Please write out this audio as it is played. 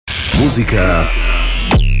המוזיקה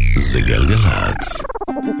זה גלגלצ.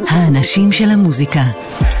 האנשים של המוזיקה,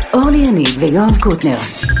 אורלי יניב ויואב קוטנר,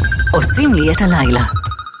 עושים לי את הלילה.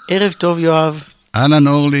 ערב טוב יואב. אהלן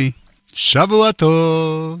אורלי, שבוע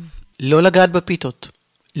טוב. לא לגעת בפיתות,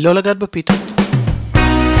 לא לגעת בפיתות.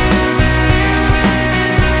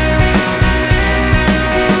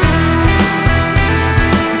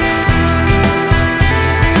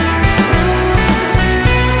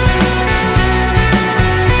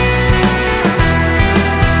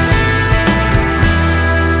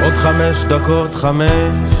 עוד 5 דקות,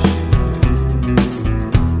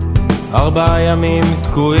 4 ימים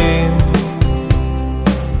תקועים,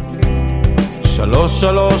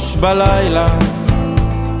 3 בלילה,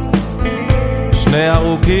 2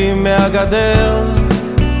 ארוכים מהגדר.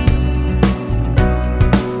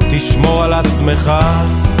 תשמור על עצמך,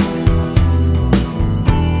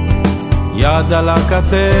 יד על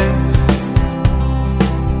הכתף,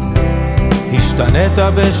 השתנית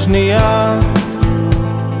בשנייה,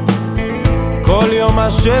 כל יום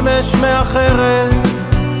השמש מאחרת.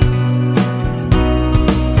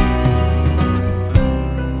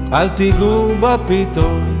 אל תיגעו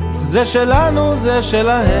בפיתות, זה שלנו, זה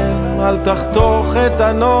שלהם. אל תחתוך את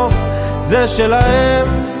הנוף, זה שלהם.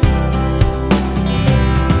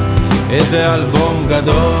 איזה אלבום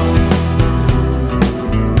גדול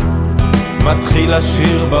מתחיל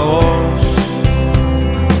לשיר בראש,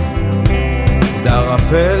 זה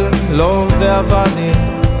ערפל, לא זה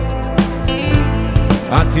אבנים.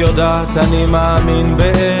 את יודעת אני מאמין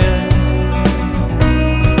באיך.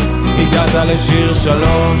 הגעת לשיר 3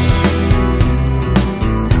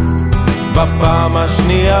 בפעם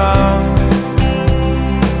השנייה,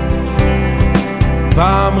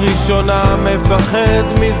 פעם ראשונה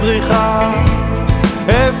מפחד מזריחה.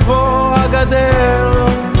 איפה הגדר?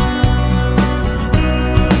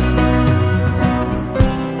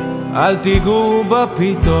 אל תיגעו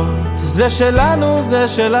בפיתות, זה שלנו, זה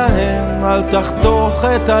שלהם. אל תחתוך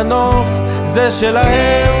את הנוף, זה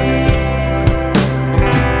שלהם.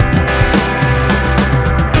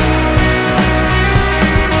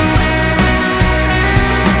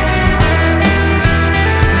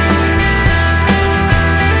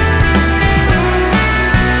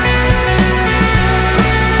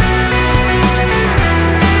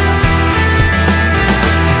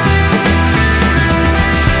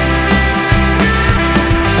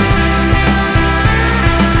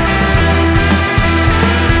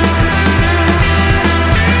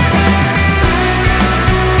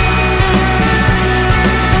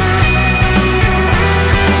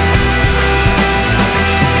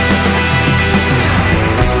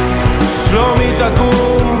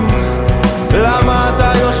 תקום, למה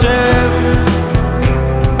אתה יושב?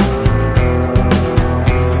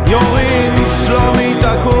 יורים, שלומי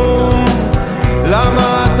תקום,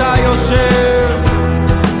 למה אתה יושב?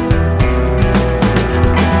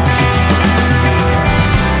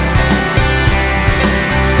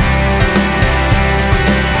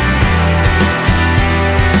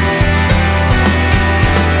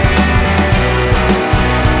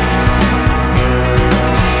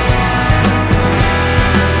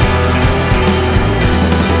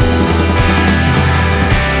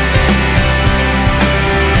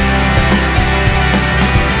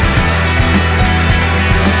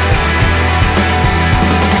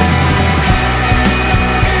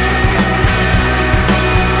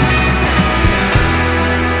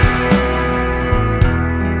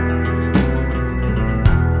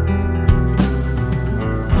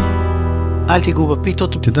 אל תיגעו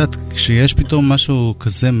בפיתות. את יודעת, כשיש פתאום משהו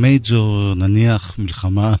כזה מייג'ור, נניח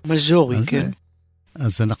מלחמה, מז'ורי, כן.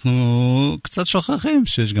 אז אנחנו קצת שוכחים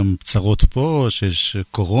שיש גם צרות פה, שיש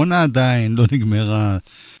קורונה עדיין, לא נגמרה.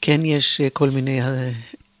 כן, יש כל מיני...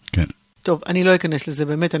 כן. טוב, אני לא אכנס לזה,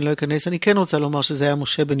 באמת אני לא אכנס. אני כן רוצה לומר שזה היה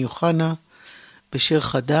משה בן יוחנה, בשיר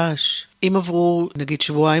חדש. אם עברו, נגיד,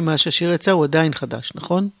 שבועיים מה שהשיר יצא, הוא עדיין חדש,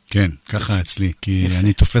 נכון? כן, ככה אצלי, כי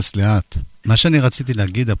אני תופס לאט. מה שאני רציתי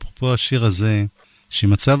להגיד, אפרופו השיר הזה,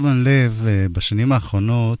 שמצב לב בשנים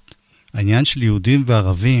האחרונות, העניין של יהודים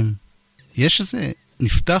וערבים, יש איזה,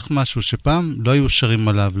 נפתח משהו שפעם לא היו שרים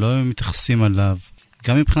עליו, לא היו מתייחסים עליו,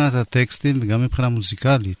 גם מבחינת הטקסטים וגם מבחינה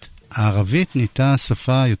מוזיקלית. הערבית נהייתה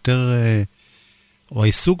שפה יותר, או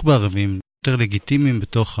העיסוק בערבים, יותר לגיטימיים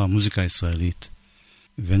בתוך המוזיקה הישראלית.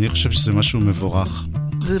 ואני חושב שזה משהו מבורך.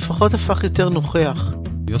 זה לפחות הפך יותר נוכח.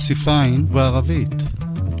 יוסי פיין בערבית.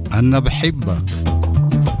 אנא בחיבק.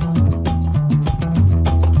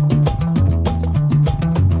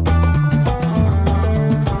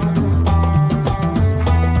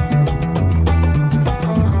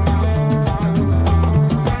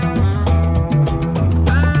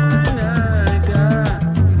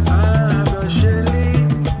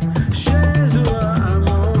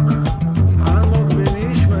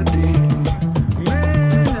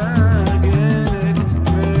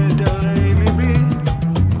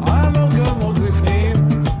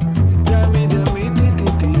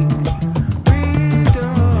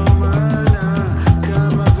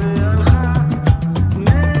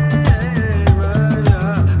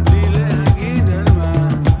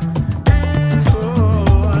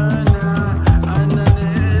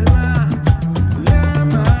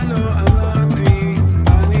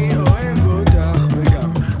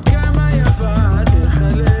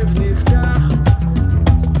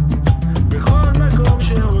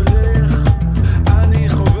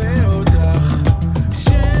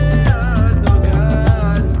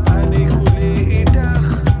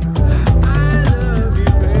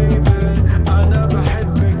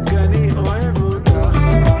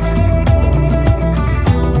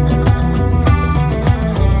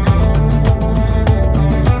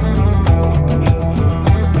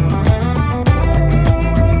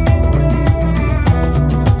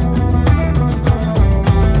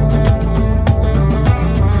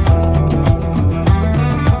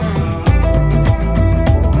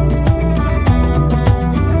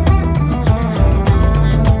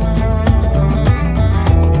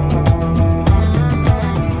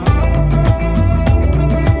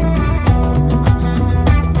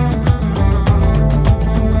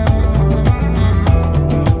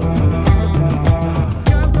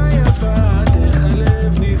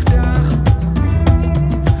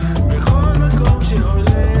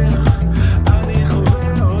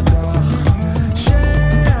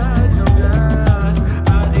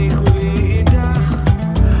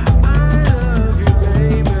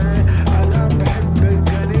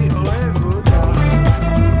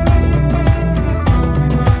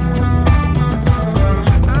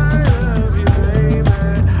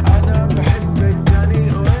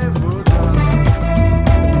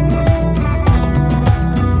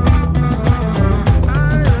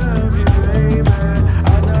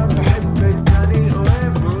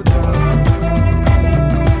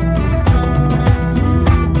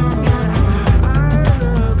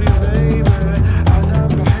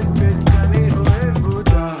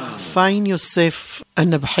 פיין יוסף,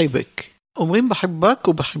 אנה בחיבק. אומרים בחיבק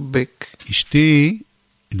או בחיבק? אשתי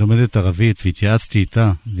לומדת ערבית והתייעצתי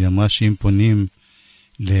איתה, והיא אמרה שאם פונים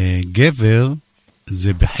לגבר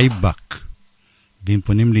זה בחיבק, ואם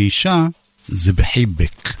פונים לאישה זה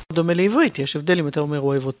בחיבק. דומה לעברית, יש הבדל אם אתה אומר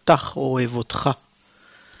אוהב אותך או אוהב אותך.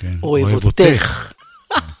 כן, או אוהב אותך.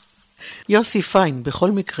 יוסי פיין,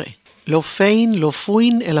 בכל מקרה. לא פיין, לא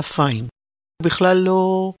פוין, אלא פיין. הוא בכלל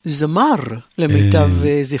לא זמר, למיטב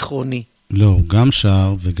זיכרוני. לא, הוא גם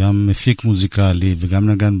שר וגם מפיק מוזיקלי וגם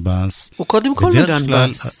נגן בס. הוא קודם כל נגן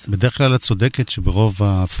בס. בדרך כלל את צודקת שברוב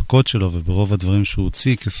ההפקות שלו וברוב הדברים שהוא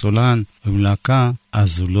הוציא כסולן או עם להקה,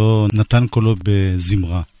 אז הוא לא נתן קולו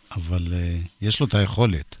בזמרה, אבל יש לו את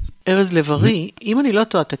היכולת. ארז לב-ארי, אם אני לא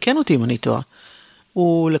טועה, תקן אותי אם אני טועה,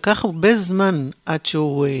 הוא לקח הרבה זמן עד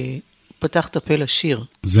שהוא פתח את הפה לשיר.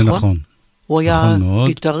 זה נכון. הוא היה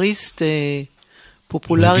גיטריסט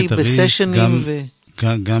פופולרי בסשנים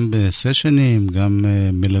גם בסשנים, גם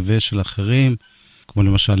מלווה של אחרים, כמו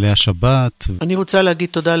למשל לאה שבת. אני רוצה להגיד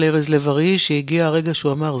תודה לארז לב-ארי, שהגיע הרגע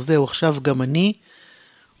שהוא אמר, זהו, עכשיו גם אני,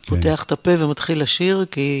 פותח את הפה ומתחיל לשיר,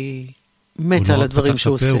 כי מת על הדברים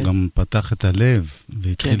שהוא עושה. הוא גם פתח את הלב,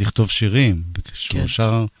 והתחיל לכתוב שירים, וכשהוא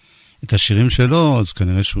שר את השירים שלו, אז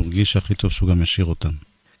כנראה שהוא הרגיש הכי טוב שהוא גם ישיר אותם.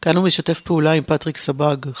 כאן הוא משתף פעולה עם פטריק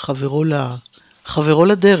סבג, חברו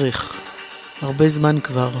לדרך. הרבה זמן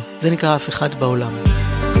כבר. זה נקרא אף אחד בעולם.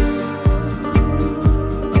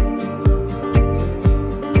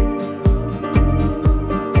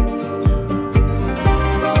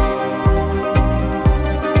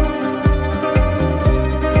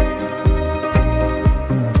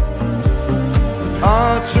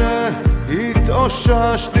 עד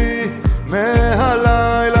שהתאוששתי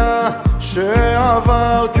מהלילה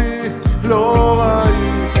שעברתי, לא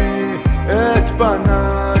ראיתי את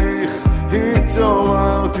פנייך,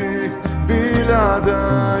 התעוררתי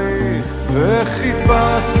בלעדייך,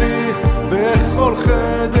 וחיפשתי בכל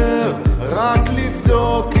חדר רק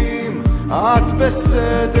לבדוק אם את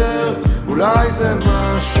בסדר. אולי זה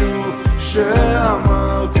משהו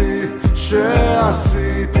שאמרתי,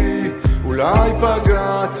 שעשיתי, אולי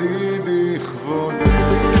פגעתי בכבודך.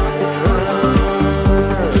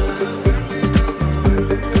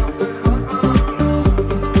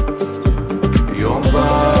 יום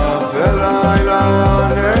בא ולילה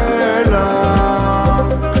נעלם,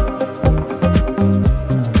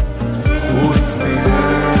 חוץ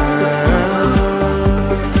ממך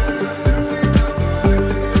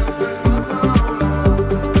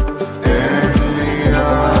אין לי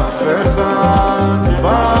אף אחד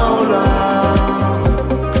בעולם.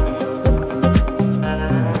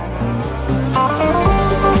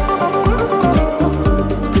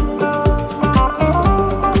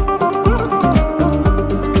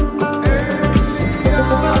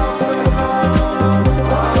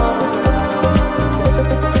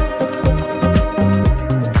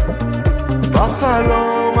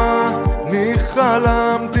 בחלום אני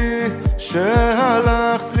חלמתי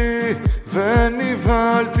שהלכת לי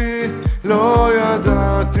ונבהלתי, לא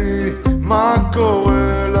ידעתי מה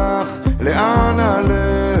קורה לך, לאן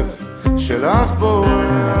הלב שלך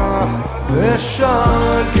בורח,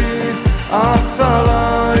 ושאלתי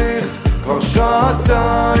אחרייך כבר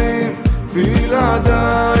שעתיים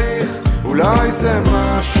בלעדייך. אולי זה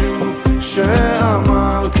משהו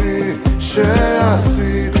שאמרתי,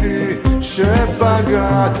 שעשיתי,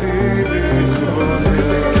 שפגעתי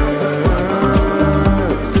בכבודך.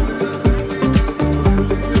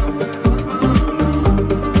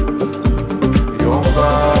 יום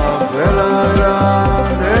בא ולילה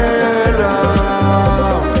נעלם,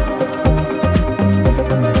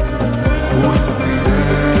 חוץ ממך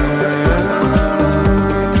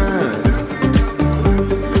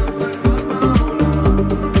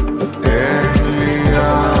אין לי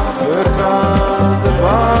אף אחד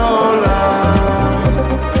בעולם.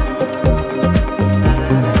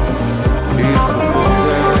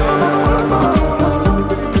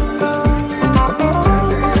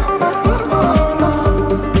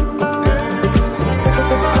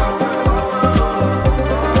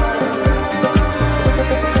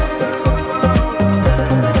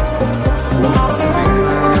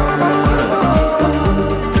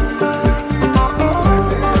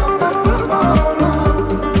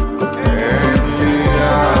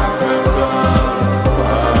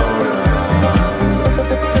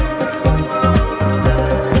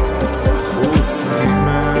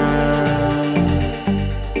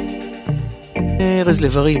 ארז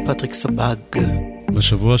לב-ארי עם פטריק סבג.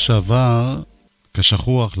 בשבוע שעבר,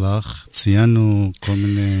 כשכוח לך, ציינו כל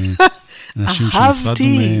מיני אנשים שנפרדנו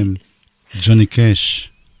מהם. ג'וני קש,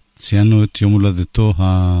 ציינו את יום הולדתו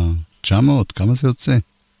ה-900, כמה זה יוצא?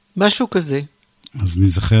 משהו כזה. אז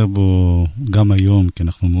נזכר בו גם היום, כי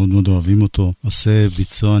אנחנו מאוד מאוד אוהבים אותו. עושה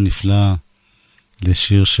ביצוע נפלא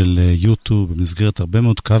לשיר של יוטיוב, במסגרת הרבה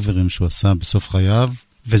מאוד קאברים שהוא עשה בסוף חייו,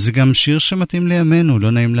 וזה גם שיר שמתאים לימינו,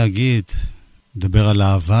 לא נעים להגיד. מדבר על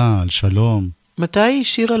אהבה, על שלום. מתי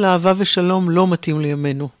שיר על אהבה ושלום לא מתאים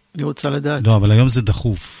לימינו? אני רוצה לדעת. לא, אבל היום זה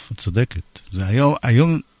דחוף, את צודקת. זה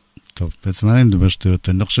היום, טוב, בעצם אני מדבר שטויות,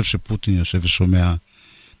 אני לא חושב שפוטין יושב ושומע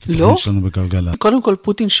את התוכנית שלנו בגלגלצ. קודם כל,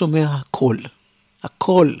 פוטין שומע הכל.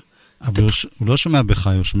 הכל. אבל הוא לא שומע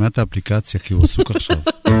בחי, הוא שומע את האפליקציה, כי הוא עסוק עכשיו.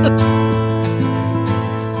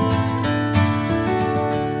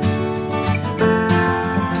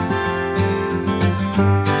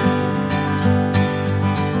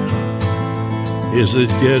 Is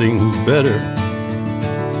it getting better?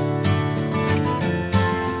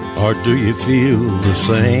 Or do you feel the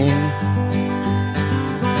same?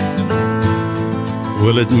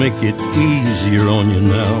 Will it make it easier on you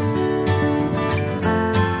now?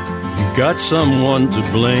 You got someone to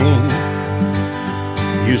blame.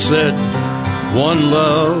 You said one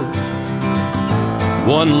love,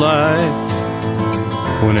 one life,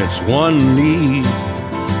 when it's one need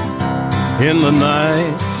in the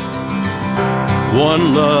night. One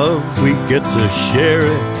love, we get to share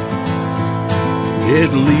it. It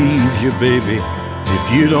leaves you, baby, if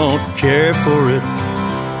you don't care for it.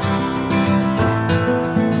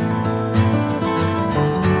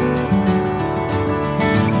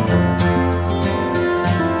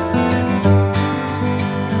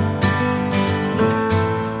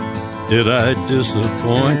 Did I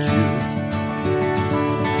disappoint you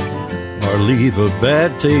or leave a bad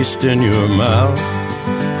taste in your mouth?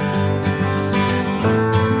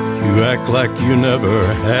 You act like you never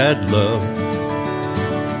had love,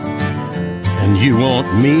 and you want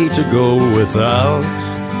me to go without.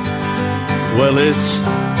 Well, it's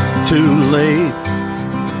too late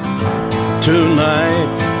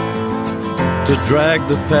tonight to drag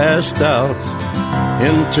the past out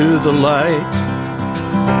into the light.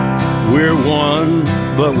 We're one,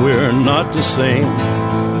 but we're not the same.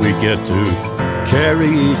 We get to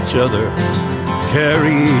carry each other,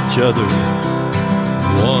 carry each other.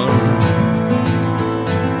 One.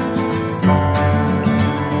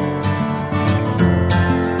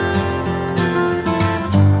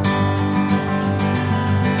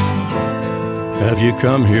 Have you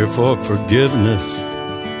come here for forgiveness?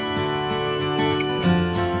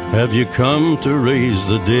 Have you come to raise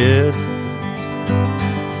the dead?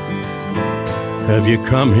 Have you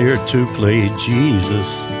come here to play Jesus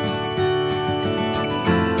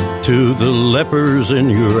to the lepers in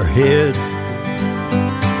your head?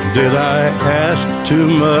 Did I ask too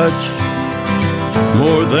much,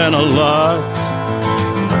 more than a lot?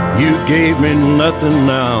 You gave me nothing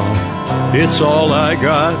now, it's all I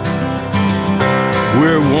got.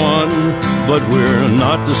 We're one, but we're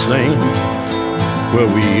not the same. Well,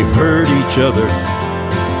 we hurt each other,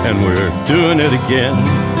 and we're doing it again.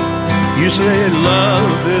 You say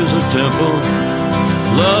love is a temple,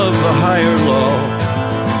 love a higher law.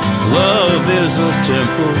 Love is a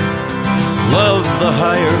temple, love the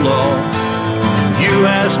higher law. You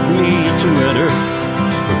ask me to enter,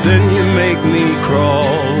 but then you make me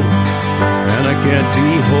crawl. And I can't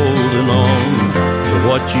be holding on to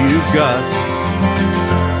what you've got,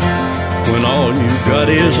 when all you've got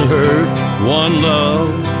is hurt. One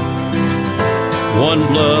love, one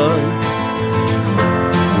blood,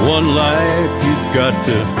 one life. You've got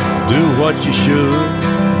to do what you should.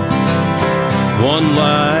 One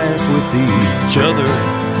life with each other,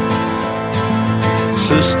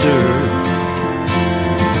 sisters,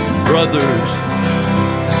 brothers.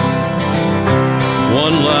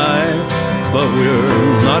 One life, but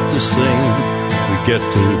we're not the same. We get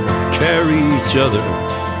to carry each other,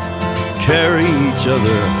 carry each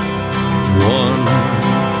other. One.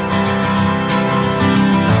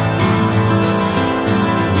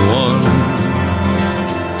 One.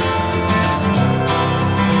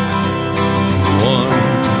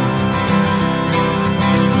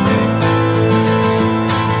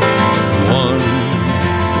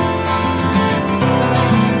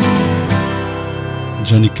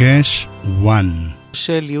 ג'וני קאש, One.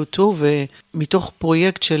 של יוטיוב, ומתוך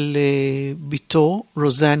פרויקט של ביתו,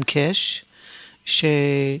 רוזן קאש,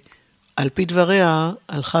 שעל פי דבריה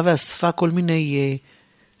הלכה ואספה כל מיני,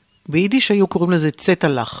 ביידיש היו קוראים לזה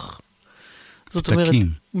צטלח. זאת אומרת,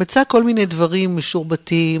 מצא כל מיני דברים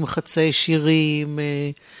משורבטים, חצאי שירים,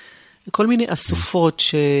 כל מיני אסופות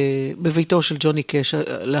שבביתו של ג'וני קאש,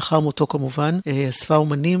 לאחר מותו כמובן, אספה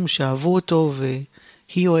אומנים שאהבו אותו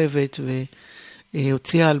והיא אוהבת,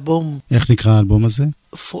 והוציאה אלבום. איך נקרא האלבום הזה?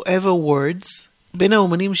 Forever Words, בין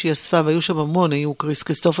האומנים שהיא אספה, והיו שם המון, היו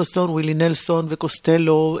כריסטופרסון, ווילי נלסון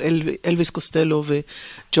וקוסטלו, אלוויס קוסטלו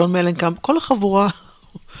וג'ון מלנקאמפ, כל החבורה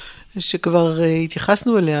שכבר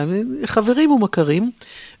התייחסנו אליה, חברים ומכרים,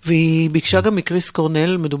 והיא ביקשה גם מקריס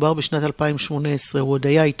קורנל, מדובר בשנת 2018, הוא עוד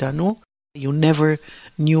היה איתנו, You Never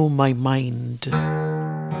Knew My Mind.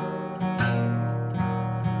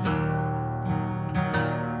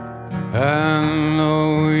 I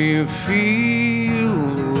know you feel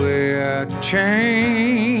the way I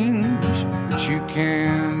change, but you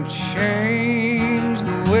can't change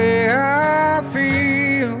the way I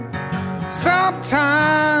feel.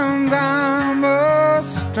 Sometimes I'm a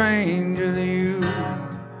stranger to you,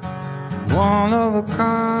 one of a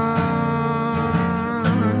kind,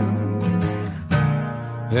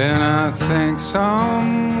 and I think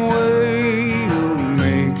some way you'll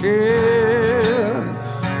make it,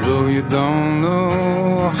 though you don't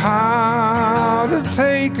know how to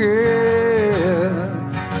take it.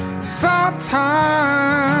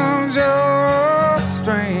 Sometimes you're a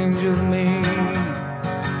stranger to me,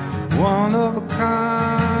 one of a kind.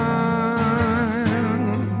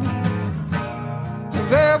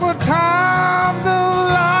 There were times of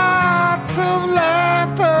lots of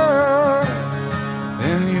laughter,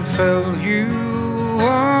 and you felt you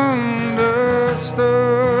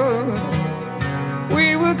understood. We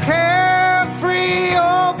were carefree,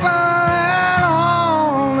 open and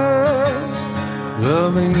honest,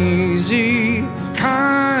 loving easy,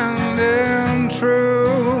 kind and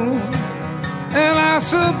true. And I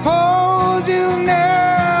suppose you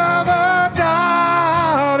never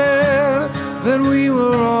doubted that we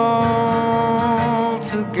were all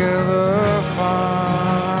together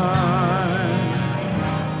fine.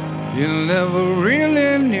 You never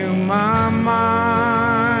really knew my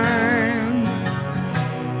mind.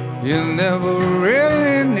 You never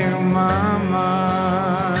really knew my mind.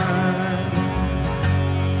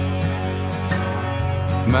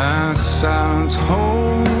 My silence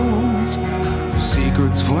holds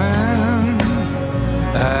secrets when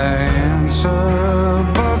I answer,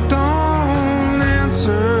 but don't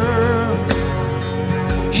answer.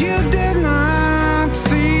 You did not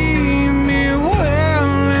see me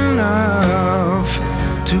well enough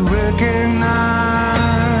to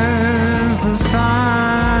recognize the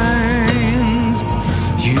signs.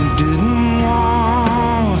 You didn't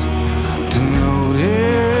want to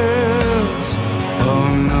notice or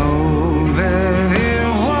know that it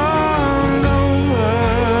was over.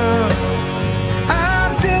 I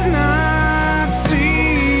did not see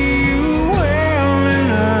you well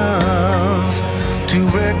enough to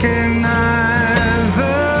recognize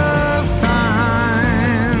the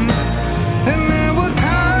signs. And there were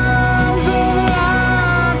times of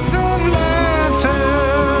lots of laughter,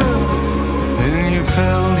 and you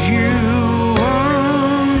felt you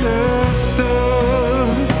understood.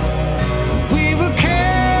 We were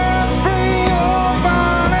carefree,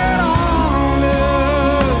 open and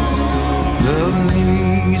honest, loving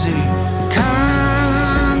easy,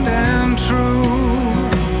 kind and true.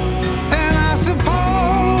 And I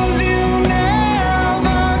suppose you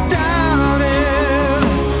never doubted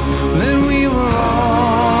that we were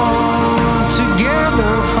all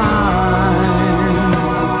together fine.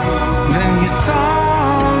 Then you saw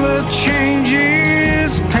the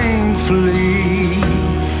changes painfully,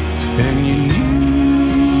 and you knew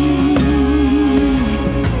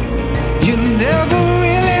you never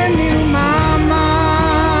really knew my mind.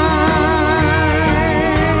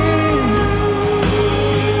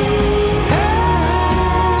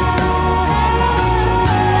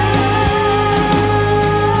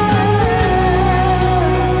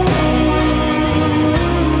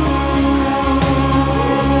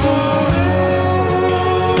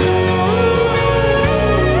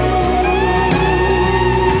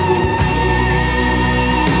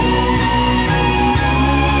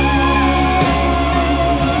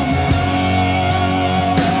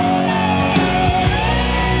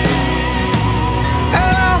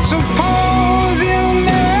 And I suppose you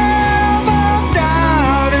never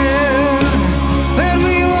doubted that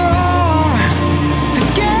we were all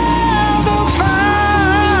together fine.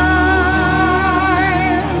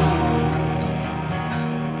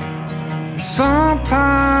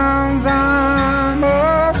 Sometimes I'm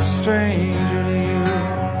a stranger to you.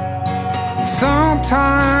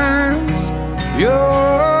 Sometimes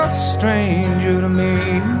you're a stranger to me.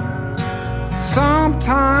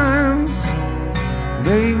 Sometimes,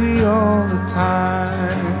 baby, all the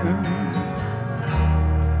time.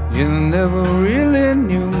 You never really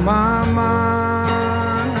knew my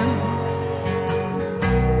mind.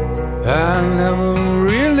 I never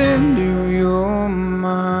really knew your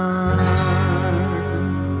mind.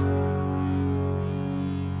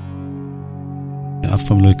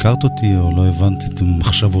 הכרת אותי או לא הבנת את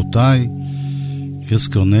מחשבותיי. קריס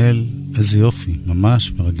קורנל, איזה יופי,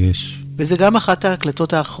 ממש מרגש. וזה גם אחת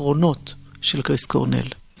ההקלטות האחרונות של קריס קורנל.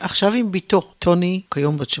 עכשיו עם ביתו, טוני,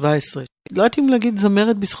 כיום בת 17. לא יודעת אם להגיד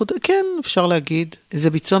זמרת בזכות, כן, אפשר להגיד. זה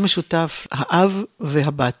ביצוע משותף, האב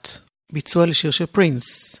והבת. ביצוע לשיר של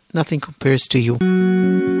פרינס, Nothing Compares to You.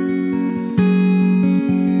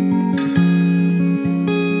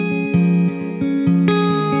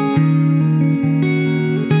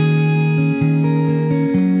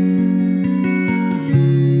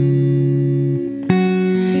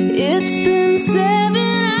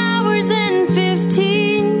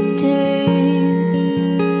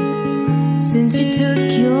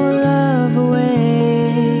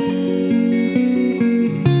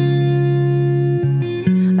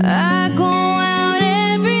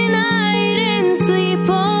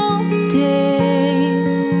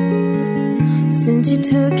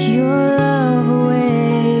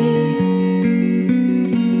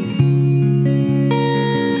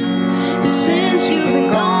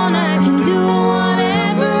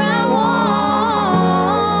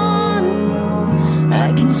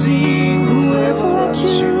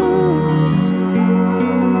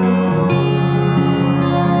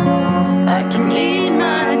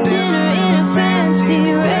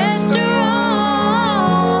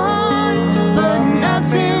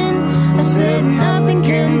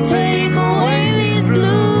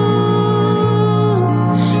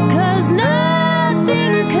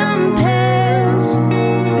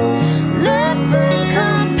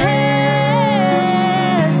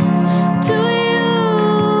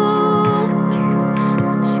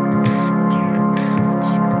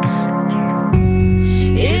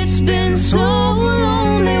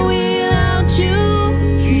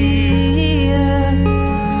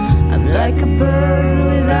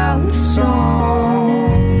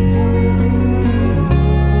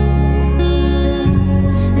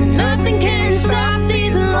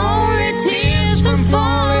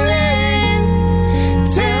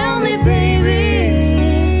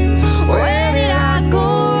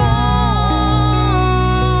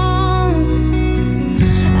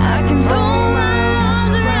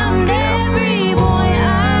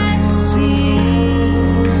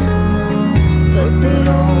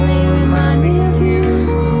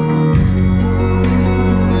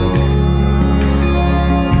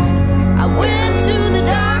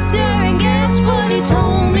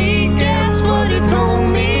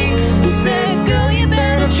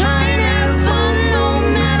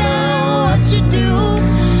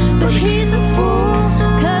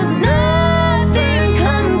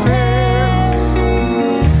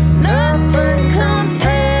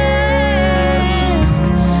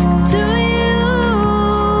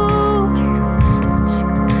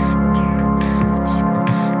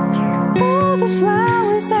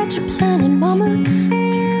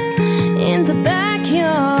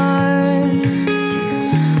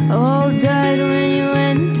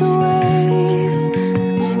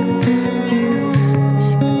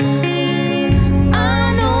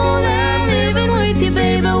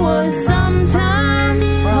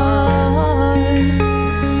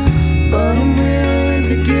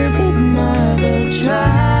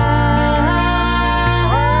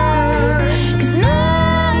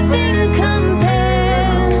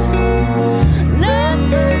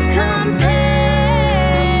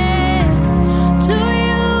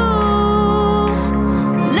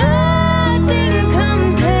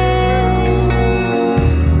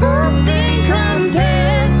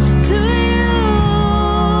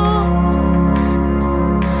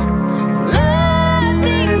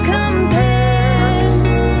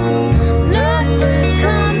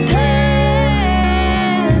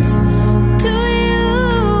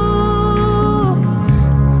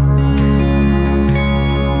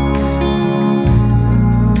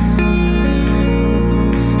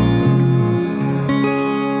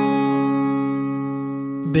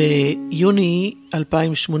 ביוני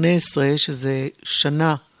 2018, שזה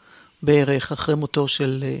שנה בערך אחרי מותו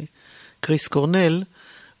של קריס קורנל,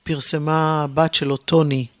 פרסמה הבת שלו,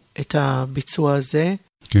 טוני, את הביצוע הזה.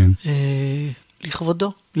 כן.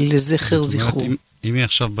 לכבודו, לזכר זכרו. אם היא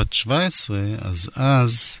עכשיו בת 17,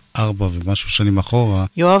 אז 4 ומשהו שנים אחורה.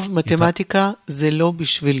 יואב, מתמטיקה זה לא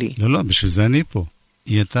בשבילי. לא, בשביל זה אני פה.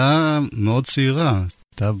 היא הייתה מאוד צעירה,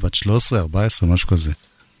 הייתה בת 13, 14, משהו כזה.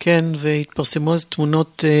 כן, והתפרסמו אז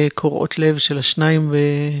תמונות קוראות לב של השניים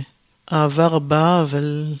באהבה רבה,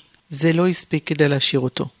 אבל זה לא הספיק כדי להשאיר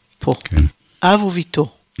אותו פה. כן. אב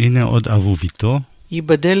וביתו. הנה עוד אב וביתו.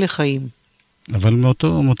 ייבדל לחיים. אבל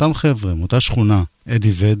מאותם חבר'ה, מאותה שכונה.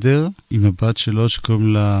 אדי ודר, עם הבת שלו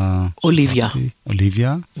שקוראים לה...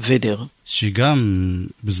 אוליביה. ודר. שהיא גם,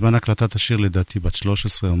 בזמן הקלטת השיר לדעתי, בת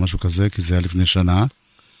 13 או משהו כזה, כי זה היה לפני שנה.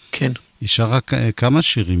 כן. היא שרה כמה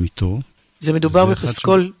שירים איתו. זה מדובר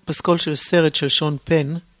בפסקול של סרט של שון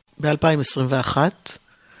פן, ב-2021.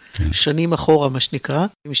 כן. שנים אחורה, מה שנקרא.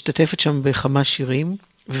 היא משתתפת שם בכמה שירים,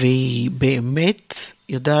 והיא באמת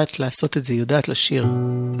יודעת לעשות את זה, יודעת לשיר.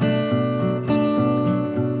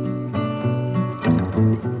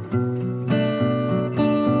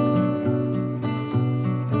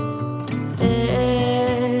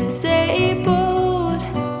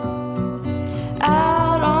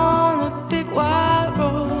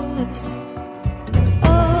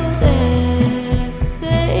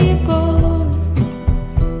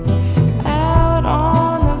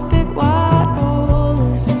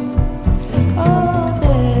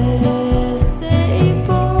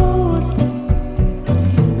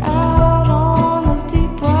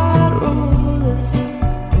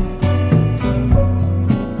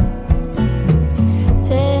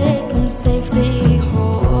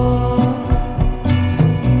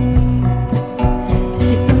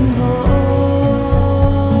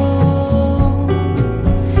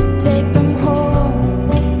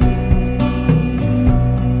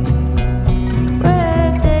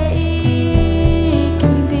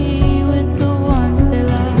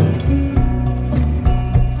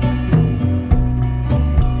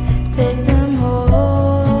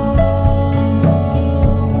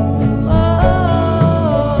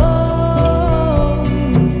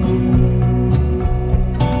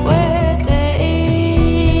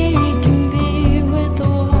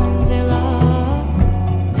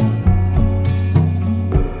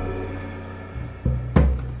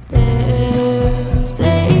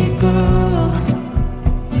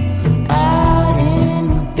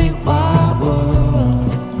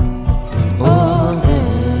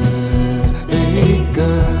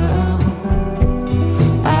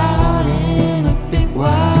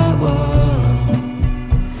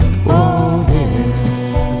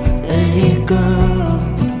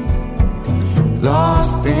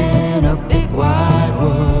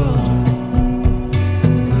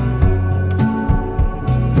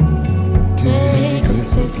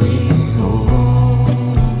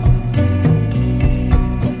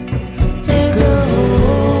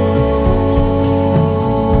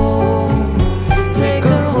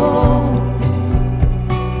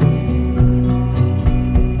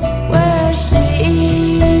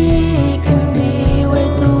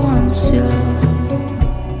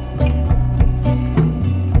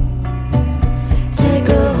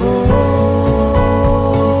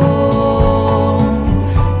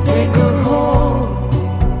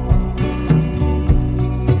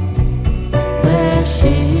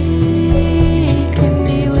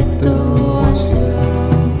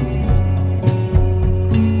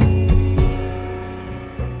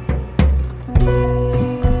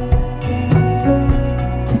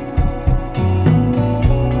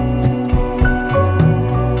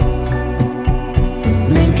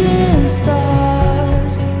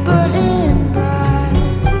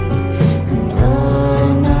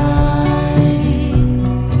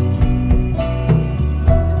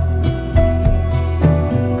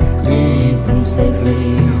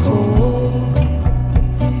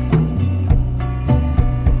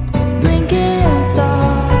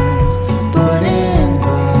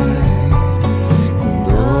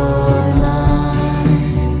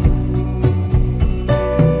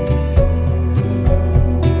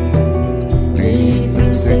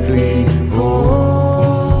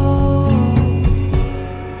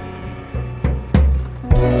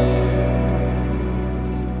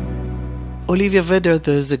 אוליביה ודר,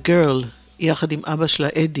 The Girl, יחד עם אבא שלה,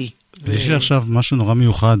 אדי. יש לי עכשיו משהו נורא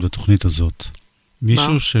מיוחד בתוכנית הזאת.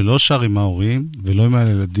 מישהו שלא שר עם ההורים ולא עם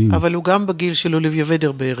הילדים. אבל הוא גם בגיל של אוליביה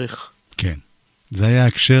ודר בערך. כן. זה היה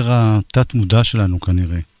ההקשר התת מודע שלנו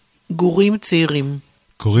כנראה. גורים צעירים.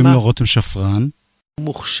 קוראים לו רותם שפרן.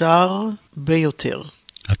 מוכשר ביותר.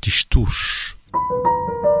 הטשטוש.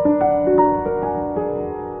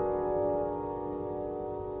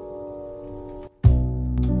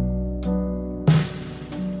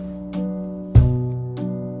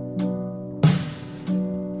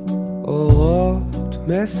 אורות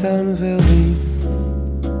מסנוורים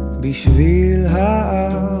בשביל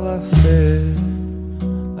הערפל,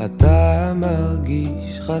 אתה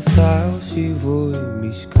מרגיש חסר שיווי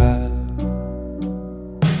משקל,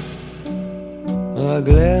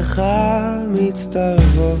 רגליך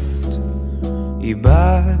מצטלבות,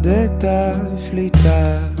 איבדת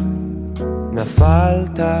שליטה,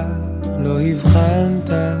 נפלת, לא הבחנת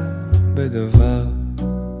בדבר.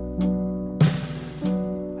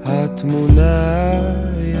 התמונה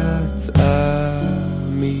יצאה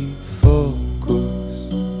מפוקוס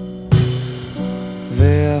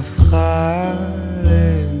והפכה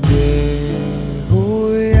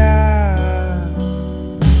לדהויה.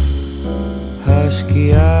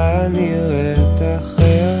 השקיעה נראית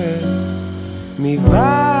אחרת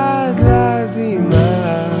מבעד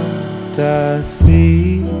לדמעה.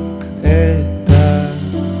 תסיק את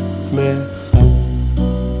עצמך.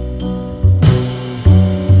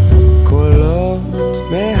 קולות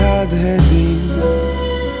מהדהדים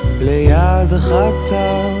ליד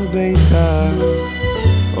חצר ביתה.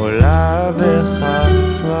 עולה בך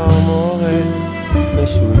צמרמורת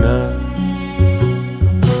משונה.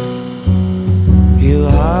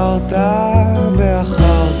 הרהרת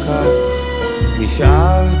באחר כך,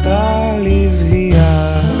 נשאבת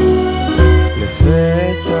לבהייה.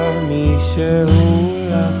 לפתע מישהו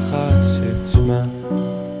לחש את שמה.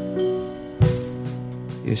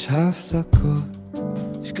 יש הפסקות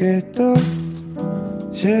שקטות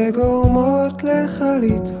שגורמות לך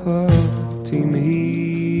לתהות אם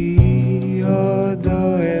היא עוד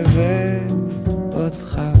אוהבת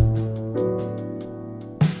אותך,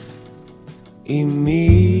 אם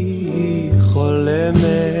היא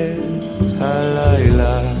חולמת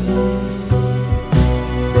הלילה.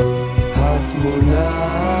 התמונה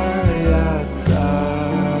יצאה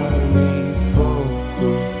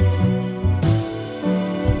מפוקוס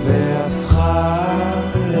והפכה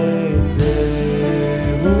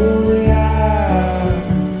לדהויה.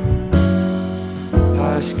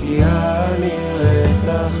 השקיעה נראית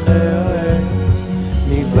אחרת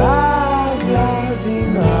מבעד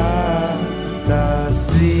לדמעה.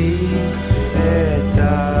 תסיק את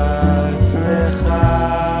עצמך.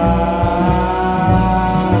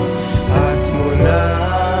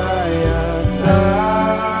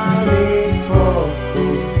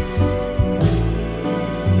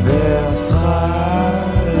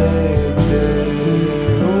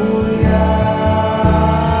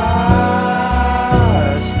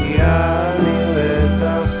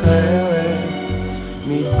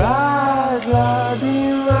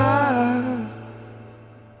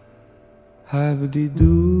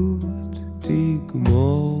 הבדידות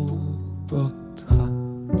תגמור אותך.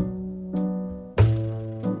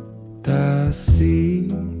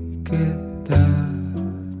 תסיק את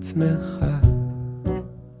עצמך.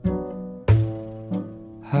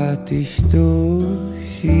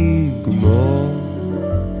 הטשטוש יגמור.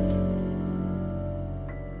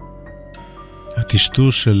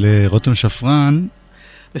 הטשטוש של רותם שפרן.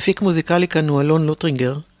 מפיק מוזיקלי כאן הוא אלון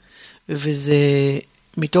לוטרינגר, וזה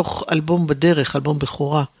מתוך אלבום בדרך, אלבום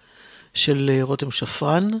בכורה של רותם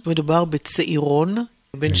שפרן. מדובר בצעירון,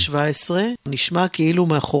 בן 17, נשמע כאילו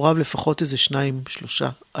מאחוריו לפחות איזה 2-3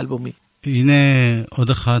 אלבומים. הנה עוד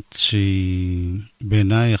אחת שהיא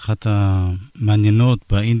בעיניי אחת המעניינות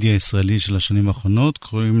באינדי הישראלי של השנים האחרונות,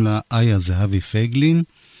 קוראים לה איה זהבי פייגלין,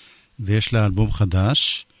 ויש לה אלבום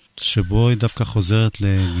חדש, שבו היא דווקא חוזרת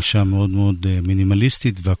לגישה מאוד מאוד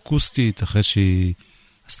מינימליסטית ואקוסטית, אחרי שהיא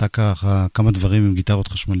עשתה ככה כמה דברים עם גיטרות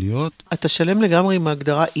חשמליות. אתה שלם לגמרי עם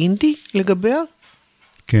ההגדרה אינדי לגביה?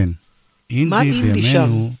 כן. אינדי מה אינדי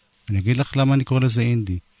שם? אני אגיד לך למה אני קורא לזה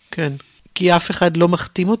אינדי. כן. כי אף אחד לא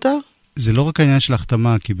מחתים אותה? זה לא רק העניין של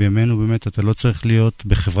החתמה, כי בימינו באמת אתה לא צריך להיות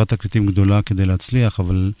בחברת תקליטים גדולה כדי להצליח,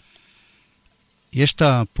 אבל יש את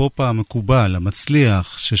הפופ המקובל,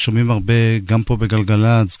 המצליח, ששומעים הרבה גם פה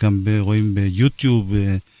בגלגלץ, גם רואים ביוטיוב,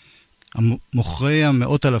 מוכרי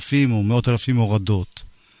המאות אלפים או מאות אלפים הורדות.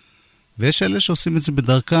 ויש אלה שעושים את זה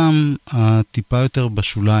בדרכם הטיפה יותר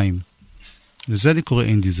בשוליים. לזה אני קורא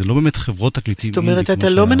אינדי, זה לא באמת חברות תקליטים אינדי. זאת אומרת, אתה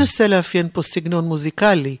לא מנסה לאפיין פה סגנון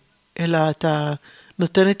מוזיקלי, אלא אתה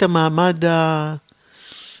נותן את המעמד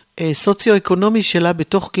הסוציו-אקונומי שלה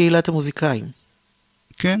בתוך קהילת המוזיקאים.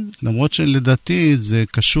 כן, למרות שלדעתי זה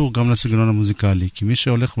קשור גם לסגנון המוזיקלי, כי מי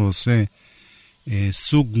שהולך ועושה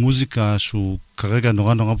סוג מוזיקה שהוא כרגע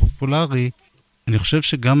נורא נורא פופולרי, אני חושב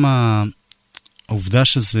שגם העובדה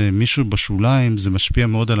שזה מישהו בשוליים, זה משפיע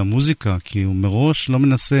מאוד על המוזיקה, כי הוא מראש לא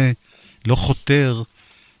מנסה, לא חותר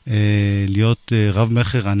להיות רב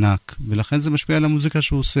מחר ענק, ולכן זה משפיע על המוזיקה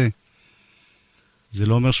שהוא עושה. זה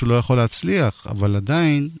לא אומר שהוא לא יכול להצליח, אבל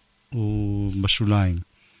עדיין הוא בשוליים.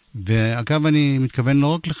 ואגב, אני מתכוון לא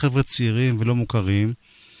רק לחבר'ה צעירים ולא מוכרים,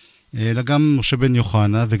 אלא גם משה בן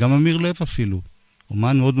יוחנה וגם אמיר לב אפילו.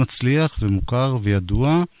 אומן מאוד מצליח ומוכר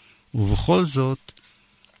וידוע, ובכל זאת,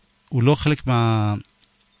 הוא לא חלק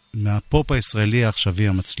מהפופ הישראלי העכשווי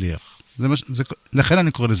המצליח. לכן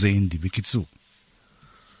אני קורא לזה אינדי, בקיצור.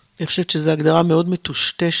 אני חושבת שזו הגדרה מאוד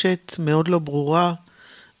מטושטשת, מאוד לא ברורה,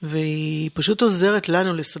 והיא פשוט עוזרת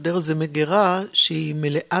לנו לסדר איזו מגירה שהיא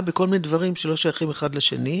מלאה בכל מיני דברים שלא שייכים אחד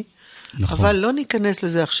לשני. נכון. אבל לא ניכנס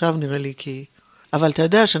לזה עכשיו, נראה לי, כי... אבל אתה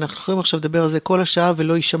יודע שאנחנו יכולים עכשיו לדבר על זה כל השעה,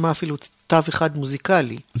 ולא יישמע אפילו תו אחד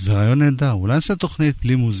מוזיקלי. זה רעיון נהדר, אולי נעשה תוכנית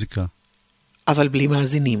בלי מוזיקה. אבל בלי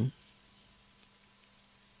מאזינים.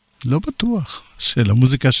 לא בטוח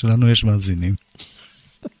שלמוזיקה שלנו יש מאזינים.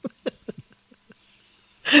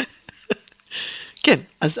 כן,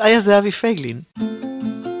 אז היה זהבי פייגלין.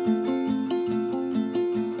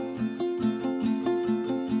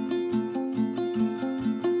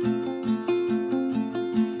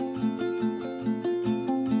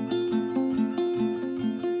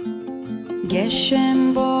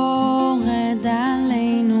 גשם בורד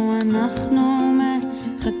עלינו, אנחנו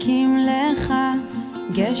מחכים לך.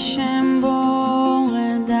 גשם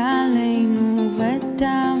בורד עלינו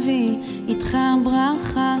ותביא איתך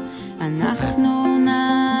ברכה. אנחנו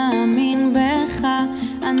נאמין בך,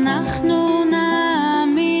 אנחנו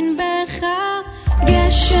נאמין בך.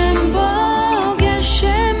 גשם בו,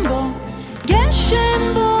 גשם בו,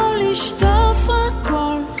 גשם בו לשטוף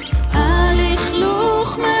הכל.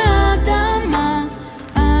 הלכלוך מהאדמה,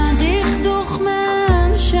 הדכדוך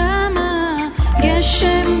מהנשמה.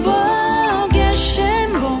 גשם בו,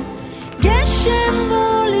 גשם בו, גשם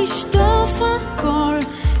בו לשטוף הכל.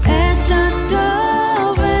 את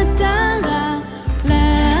הטוב, את הרע,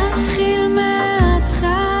 להתחיל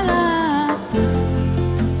מההתחלה.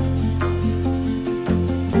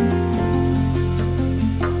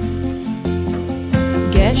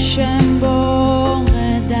 גשם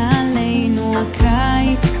בורד עלינו,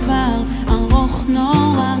 הקיץ כבר ארוך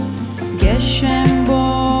נורא. גשם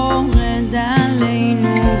בורד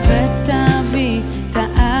עלינו ותביא את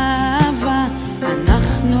האהבה.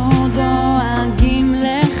 אנחנו דואגים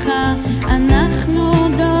לך, אנחנו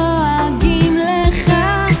דואגים לך.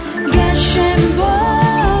 גשם בו,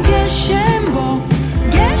 גשם בו,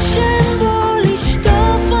 גשם בו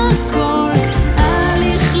לשטוף הכל.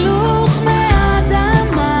 הלכלוך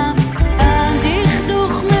מהאדמה,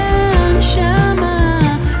 הדכדוך מהנשמה.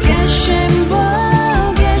 גשם בו,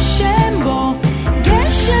 גשם בו,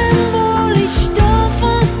 גשם בו לשטוף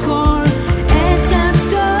הכל. את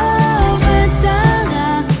הטוב, את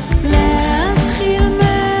הרע, להתחיל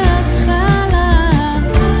מההתחלה.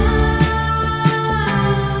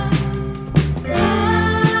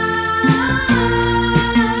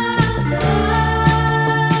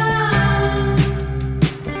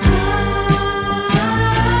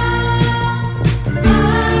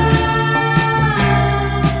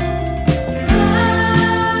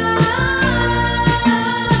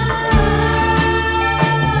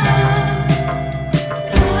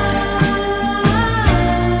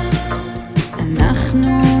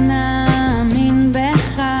 אנחנו נאמין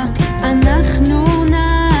בך, אנחנו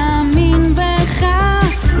נאמין בך.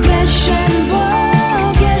 גשם בו,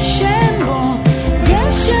 גשם בו,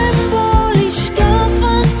 גשם בו לשטוף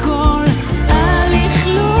הכל.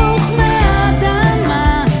 הלכלוך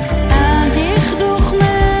מהאדמה, הדכדוך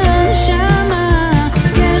מהנשמה.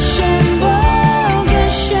 גשם בו,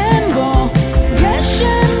 גשם בו,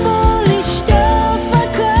 גשם בו לשטוף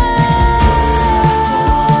הכל.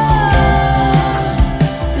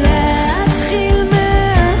 להתחיל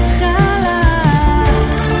מההתחלה.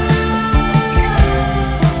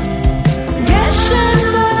 גשם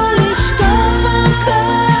בו לשטוף הכל.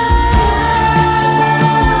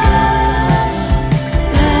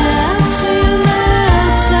 להתחיל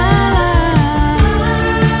מההתחלה.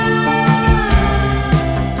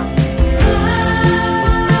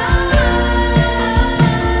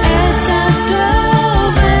 את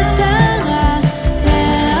הטוב, את הרע,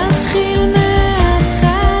 להתחיל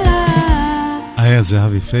מההתחלה. היה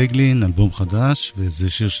זהבי פייגלין, אלבום חדש, וזה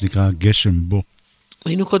שיר שנקרא גשם בו.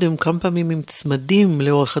 היינו קודם כמה פעמים עם צמדים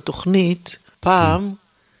לאורך התוכנית. פעם,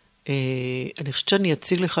 אני חושבת שאני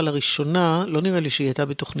אציג לך לראשונה, לא נראה לי שהיא הייתה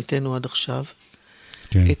בתוכניתנו עד עכשיו,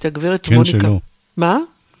 כן. את הגברת כן, מוניקה. שלא. מה?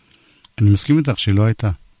 אני מסכים איתך שלא הייתה.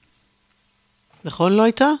 נכון, לא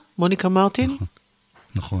הייתה? מוניקה מרטין?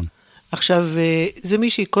 נכון. עכשיו, זה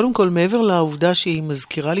מישהי, קודם כל, מעבר לעובדה שהיא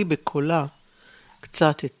מזכירה לי בקולה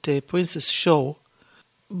קצת את פרינסס שואו,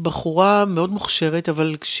 בחורה מאוד מוכשרת,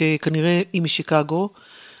 אבל שכנראה היא משיקגו,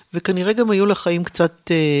 וכנראה גם היו לה חיים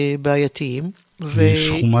קצת בעייתיים.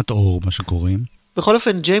 שחומת אור, מה שקוראים. בכל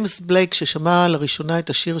אופן, ג'יימס בלייק, ששמע לראשונה את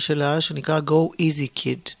השיר שלה, שנקרא Go Easy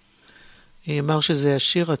Kid, אמר שזה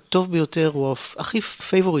השיר הטוב ביותר, הוא הכי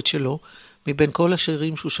פייבוריט שלו, מבין כל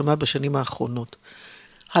השירים שהוא שמע בשנים האחרונות.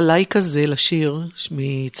 הלייק הזה לשיר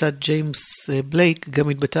מצד ג'יימס בלייק גם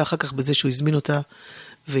התבטא אחר כך בזה שהוא הזמין אותה,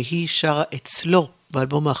 והיא שרה אצלו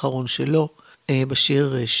באלבום האחרון שלו,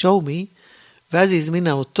 בשיר Show Me, ואז היא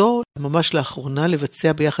הזמינה אותו ממש לאחרונה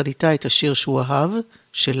לבצע ביחד איתה את השיר שהוא אהב,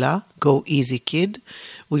 שלה, Go Easy Kid.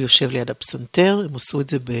 הוא יושב ליד הפסנתר, הם עשו את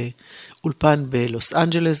זה באולפן בלוס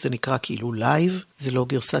אנג'לס, זה נקרא כאילו לייב, זה לא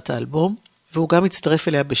גרסת האלבום, והוא גם הצטרף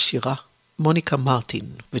אליה בשירה, מוניקה מרטין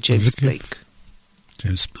וג'יימס בלייק.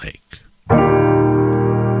 ג'יימס בלייק.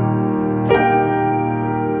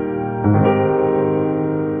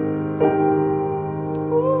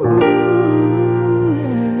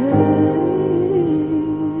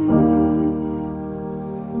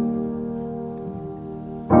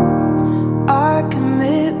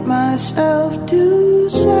 Myself to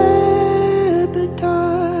sabotage.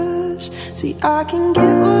 See, I can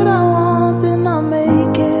get what I want, then I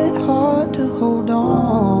make it hard to hold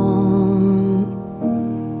on.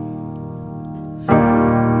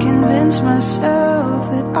 Convince myself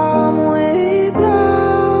that I'm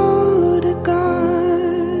without a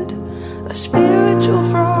God, a spiritual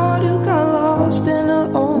fraud who got lost in her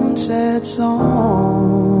own sad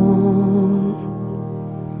song.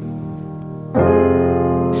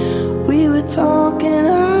 Talking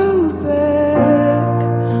out back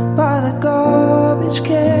by the garbage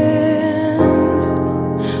cans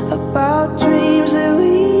about dreams that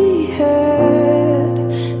we had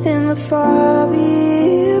in the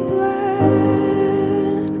 5-year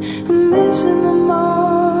plan. I'm missing the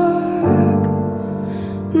mark,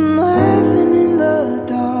 I'm laughing in the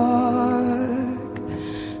dark,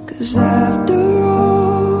 'cause after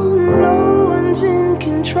all no one's in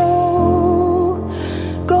control.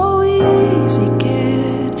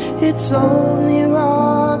 It's only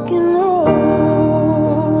rock and roll.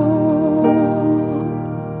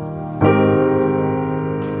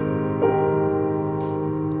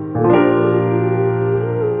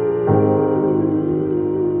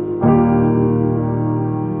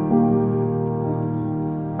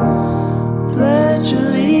 Pledge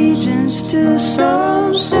allegiance to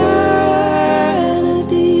some sanity.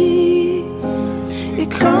 It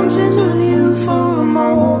comes into you for a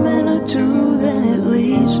moment or two, then it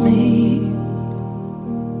leaves me.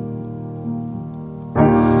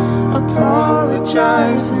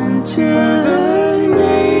 Apologizing to the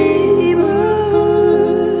neighborhood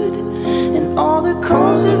and all the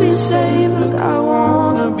calls to be saved. Look, I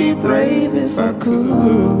wanna be brave if I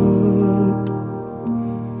could.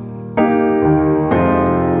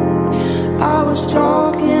 I was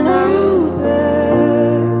talking out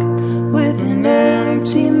back with an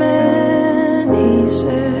empty man. He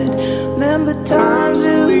said, remember times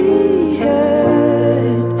that we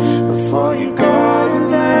had before you got in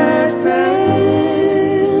that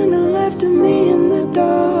van and left me in the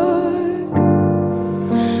dark,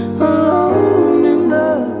 alone in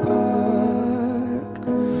the park.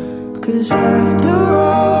 'Cause after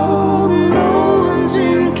all, no one's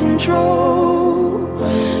in control.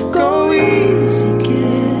 Go easy,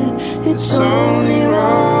 kid, it's only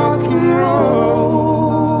rock and roll.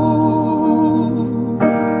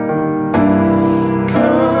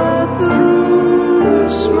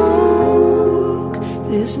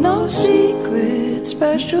 There's no secret,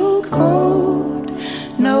 special code,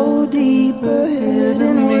 no deeper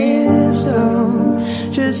hidden wisdom.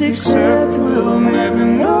 Just accept we'll never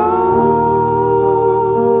know.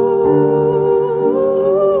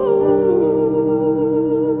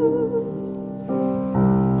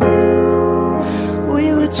 We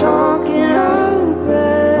were talking out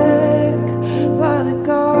back by the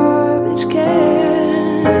garbage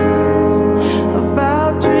cans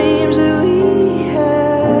about dreams that we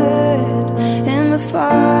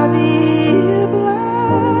 5-year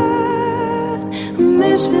plan. I'm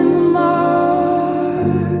missing the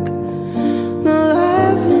mark,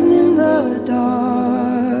 laughing in the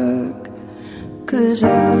dark. 'Cause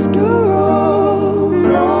after all,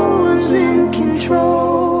 no one's in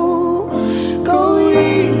control. Go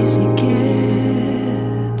easy,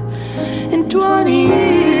 kid. In 20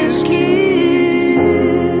 years,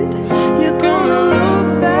 kid, you're gonna look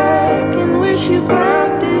back and wish you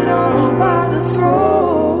grabbed it all by the throat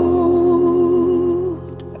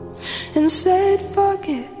and said, fuck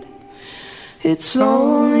it, it's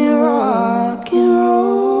only rock and roll.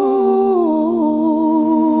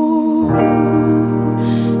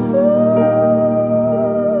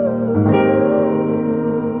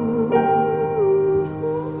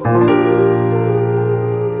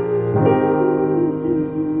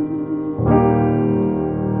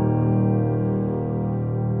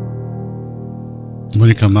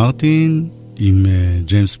 מוניקה מרטין עם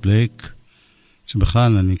ג'יימס בלייק,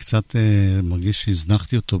 שבכלל אני קצת מרגיש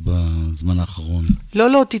שהזנחתי אותו בזמן האחרון.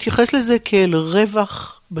 לא, תתייחס לזה כאל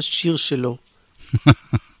רווח בשיר שלו.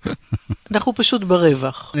 אנחנו פשוט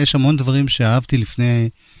ברווח. יש המון דברים שאהבתי לפני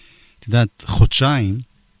את יודעת, חודשיים,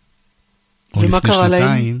 או ומה לפני קרה להם?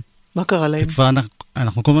 שנתיים, מה קרה להם? וכבר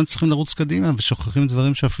אנחנו כל הזמן צריכים לרוץ קדימה, ושוכחים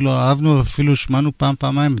דברים שאפילו אהבנו, ואפילו שמענו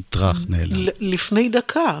פעמיים, טרח נעלם. לפני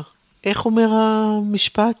דקה, איך אומר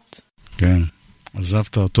המשפט? כן,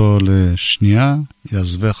 עזבת אותו לשנייה,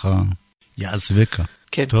 יעזבך.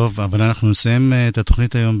 כן. טוב, אבל אנחנו נסיים את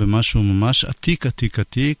התוכנית היום במשהו ממש עתיק.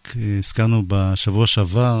 הזכרנו בשבוע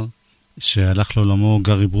שעבר שהלך לעולמו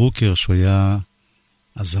גארי ברוקר, שהוא היה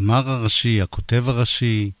הזמר הראשי, הכותב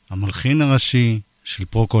הראשי, המלחין הראשי של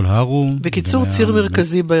פרוקול הרום. בקיצור, ציר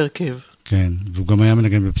מרכזי בהרכב. כן, והוא גם היה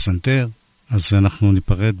מנגן בפסנתר. אז אנחנו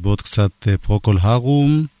ניפרד בעוד קצת פרוקול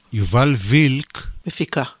הרום. יובל וילק.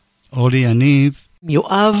 מפיקה. אורלי יניב.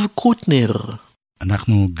 יואב קוטנר.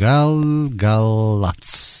 אנחנו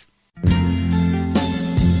גלגלצ.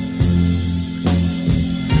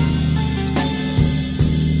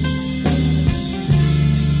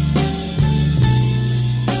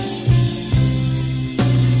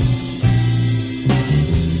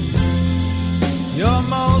 Your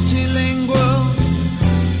multilingual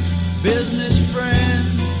business friend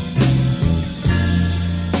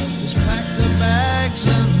has packed her bags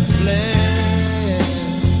and fled,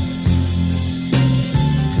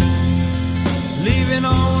 leaving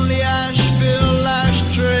only ash-filled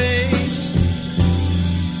ashtrays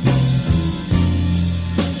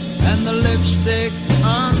and the lipstick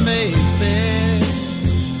on Mayfair.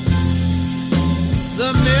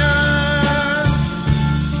 The mirror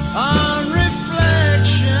on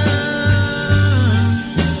reflection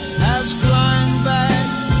has climbed back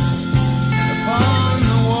upon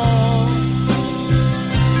the wall,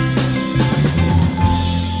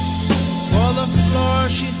 for the floor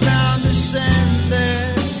she found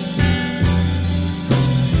descended,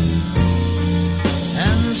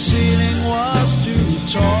 and the ceiling was too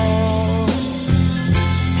tall.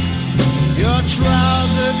 Your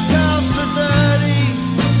trouser cuffs are dirty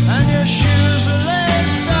and your shoes are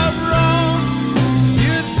laced up wrong.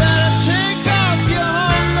 You'd better take off your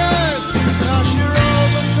homework, 'cause your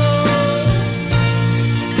overcoat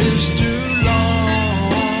is too long.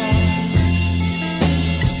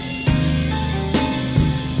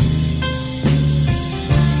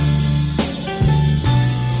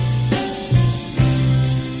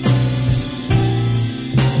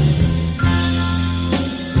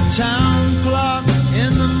 Town clock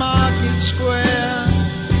in the market square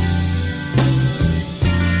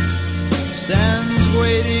stands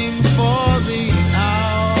waiting for the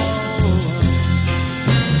hour.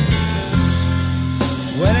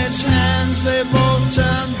 When its hands they both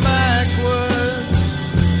turn backwards,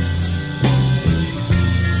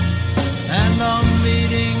 and the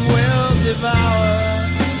meeting will devour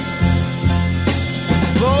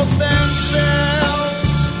both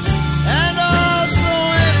themselves and also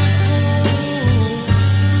any fool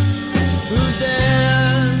who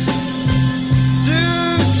dares to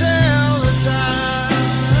tell the time.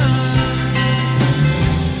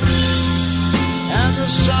 And the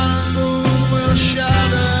sun and moon will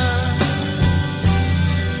shudder,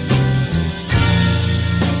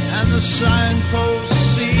 and the signposts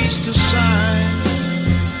cease to sign.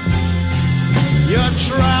 Your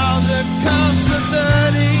trouser cuffs are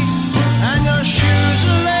dirty and your shoes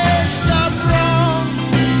are laced up wrong.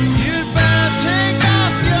 You'd better take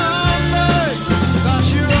off your homework, 'cause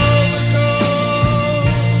your overcoat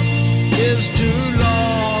is too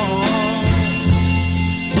long.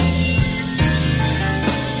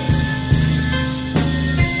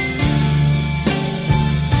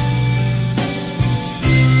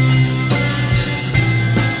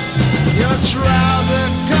 Your trouser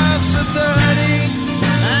cuffs are dirty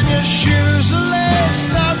and your shoes are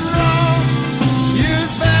laced up wrong.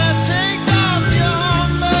 You'd better take off your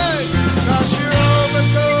homework, 'cause your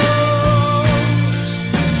overcoat's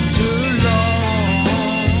too long.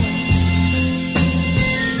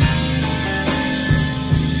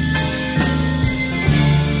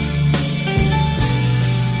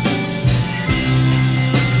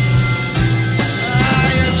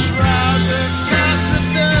 Your trouser cuffs are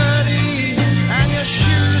dirty and your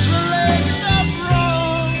shoes are laced up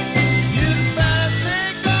wrong. You'd better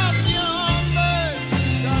take off your homework,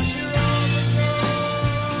 'cause your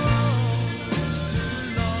overcoat's too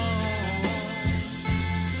long.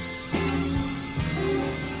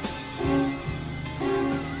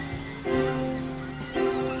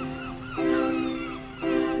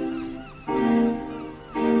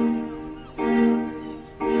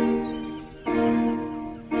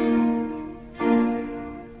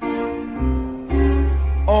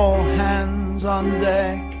 All hands on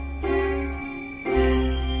deck,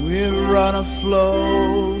 we'll run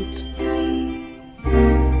afloat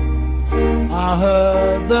I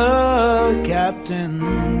heard the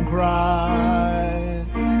captain cry.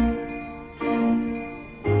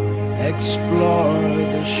 Explore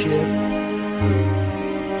the ship,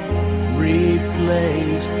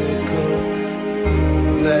 replace the cook,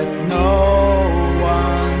 let no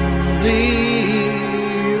one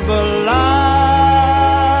leave alive.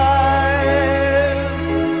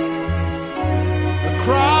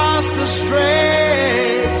 Across the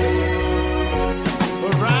straits,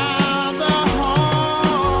 around the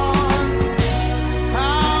horn,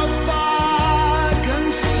 how far can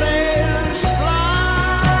sailors fly?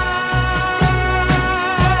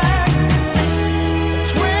 A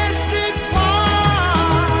twisted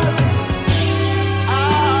part,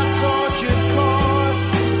 our tortured course,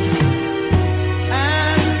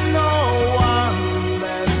 and no one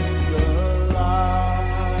left alive.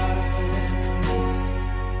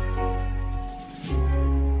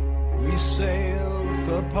 We sail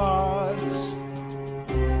for parts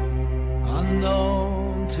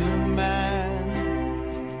unknown to man,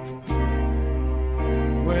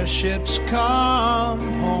 where ships come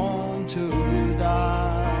home to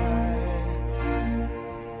die.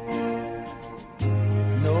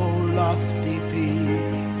 No lofty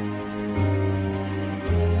peak,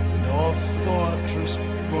 nor fortress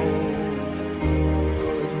bold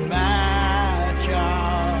could match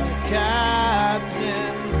our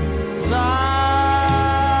captain's eye.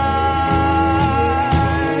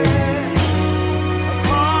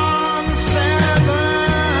 Upon the seven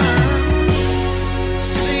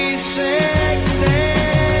seasick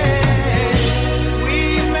days, we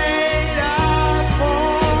made our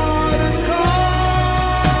port of call.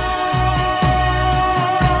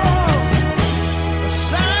 The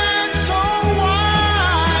sand so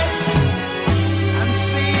white and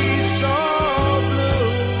sea so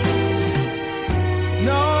blue,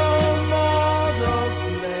 no mortal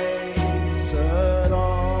place at all.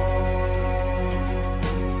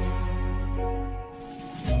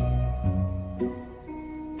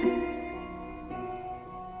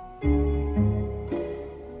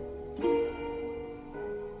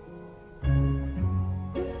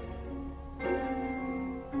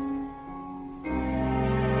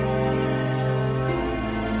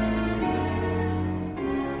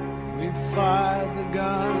 We fired the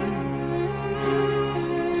gun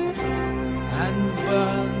and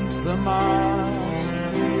burned the mark.